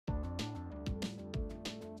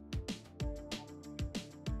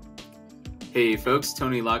Hey folks,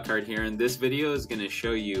 Tony Lockhart here, and this video is going to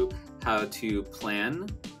show you how to plan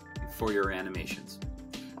for your animations.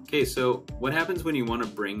 Okay, so what happens when you want to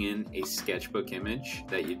bring in a sketchbook image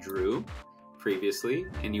that you drew previously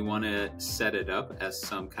and you want to set it up as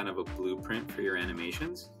some kind of a blueprint for your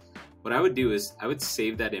animations? What I would do is I would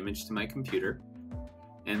save that image to my computer,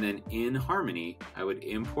 and then in Harmony I would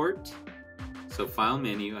import. So File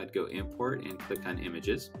menu, I'd go Import and click on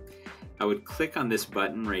Images. I would click on this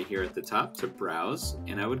button right here at the top to browse,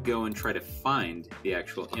 and I would go and try to find the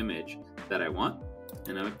actual image that I want,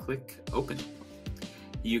 and I would click Open.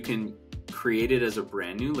 You can create it as a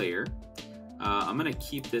brand new layer. I'm going to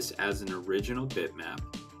keep this as an original bitmap,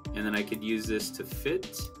 and then I could use this to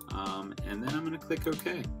fit, and then I'm going to click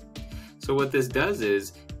OK. So what this does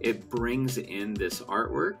is it brings in this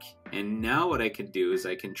artwork, and now what I can do is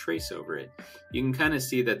I can trace over it. You can kind of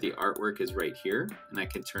see that the artwork is right here, and I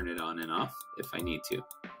can turn it on and off if I need to.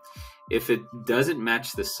 If it doesn't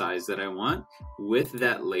match the size that I want, with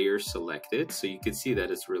that layer selected, so you can see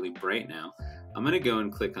that it's really bright now, I'm going to go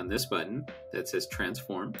and click on this button that says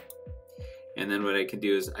Transform. And then what I can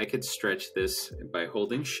do is I could stretch this by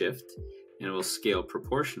holding Shift, and it will scale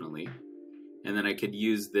proportionally. And then I could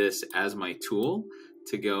use this as my tool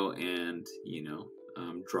to go and,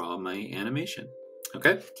 draw my animation.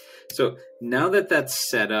 Okay, so now that that's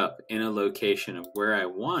set up in a location of where I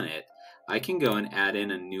want it, I can go and add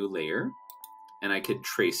in a new layer, and I could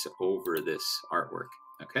trace over this artwork.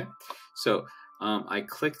 Okay, so I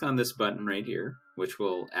clicked on this button right here, which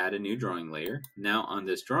will add a new drawing layer. Now on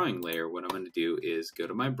this drawing layer, what I'm going to do is go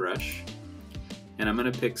to my brush, and I'm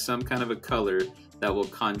going to pick some kind of a color that will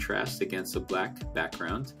contrast against a black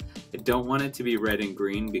background. I don't want it to be red and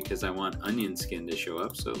green because I want onion skin to show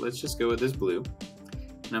up, so let's just go with this blue.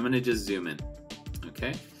 And I'm going to just zoom in.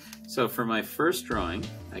 Okay, so for my first drawing,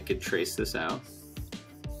 I could trace this out.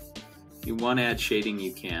 If you want to add shading,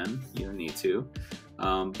 you can. You don't need to.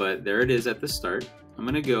 But there it is at the start. I'm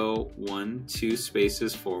going to go 1-2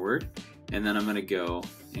 spaces forward, and then I'm going to go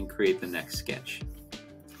and create the next sketch.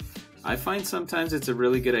 I find sometimes it's a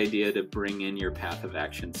really good idea to bring in your path of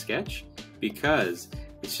action sketch, because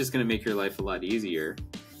it's just going to make your life a lot easier,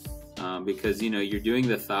 because you're doing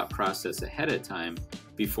the thought process ahead of time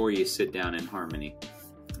before you sit down in Harmony.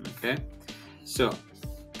 Okay, so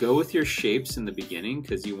go with your shapes in the beginning,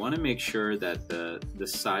 because you want to make sure that the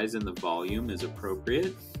size and the volume is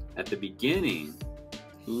appropriate at the beginning.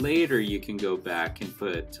 Later you can go back and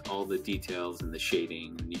put all the details and the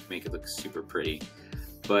shading, and you can make it look super pretty.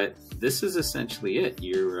 But this is essentially it.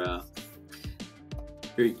 You're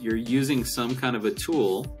using some kind of a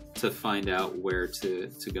tool to find out where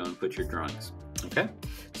to go and put your drawings. Okay,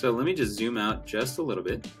 so let me just zoom out just a little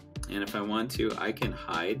bit, and if I want to, I can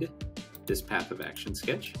hide this path of action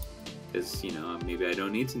sketch, because maybe I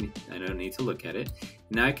don't need to look at it.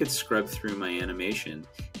 Now I could scrub through my animation,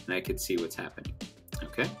 and I could see what's happening.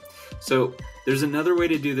 Okay, so there's another way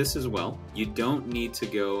to do this as well. You don't need to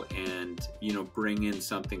go and bring in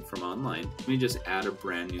something from online. Let me just add a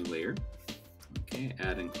brand new layer. Okay,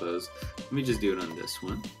 add and close. Let me just do it on this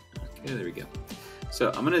one. Okay, there we go. So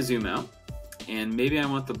I'm going to zoom out, and maybe I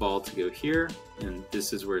want the ball to go here, and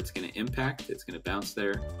this is where it's going to impact. It's going to bounce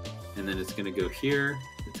there, and then it's going to go here,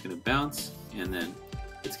 it's going to bounce, and then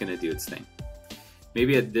it's going to do its thing.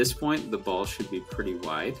 Maybe at this point the ball should be pretty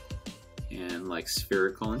wide and like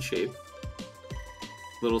spherical in shape.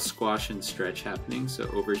 Little squash and stretch happening. So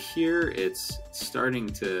over here it's starting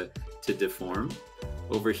to deform.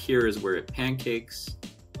 Over here is where it pancakes.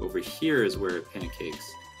 Over here is where it pancakes,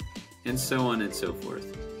 and so on and so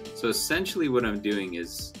forth. So essentially what I'm doing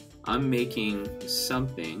is I'm making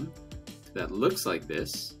something that looks like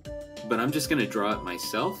this, but I'm just going to draw it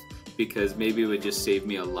myself, because maybe it would just save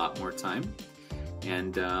me a lot more time.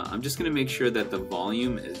 And I'm just going to make sure that the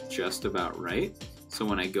volume is just about right, so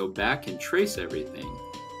when I go back and trace everything,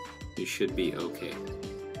 it should be okay.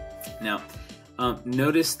 Now,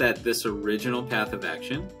 notice that this original path of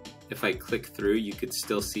action, if I click through, you could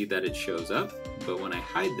still see that it shows up, but when I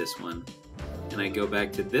hide this one and I go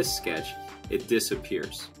back to this sketch, it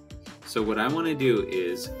disappears. So what I want to do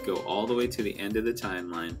is go all the way to the end of the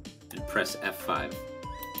timeline and press F5.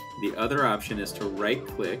 The other option is to right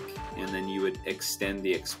click, and then you would extend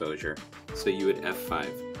the exposure. So you would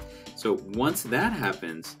F5. So once that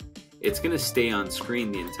happens, it's going to stay on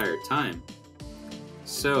screen the entire time.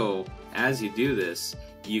 So as you do this,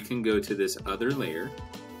 you can go to this other layer,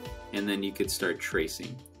 and then you could start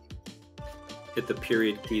tracing. Hit the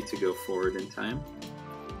period key to go forward in time.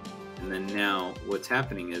 And then now what's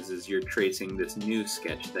happening is you're tracing this new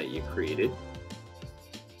sketch that you created.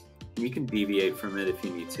 You can deviate from it if you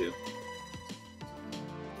need to.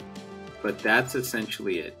 but that's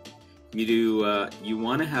essentially it. You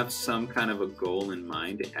want to have some kind of a goal in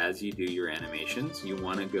mind as you do your animations. You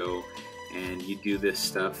want to go and you do this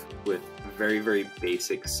stuff with very, very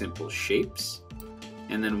basic, simple shapes.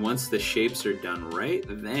 And then once the shapes are done right,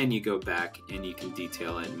 then you go back and you can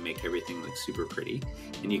detail it and make everything look super pretty,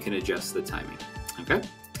 and you can adjust the timing. Okay?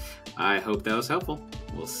 I hope that was helpful.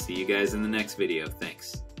 We'll see you guys in the next video.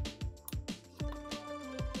 Thanks.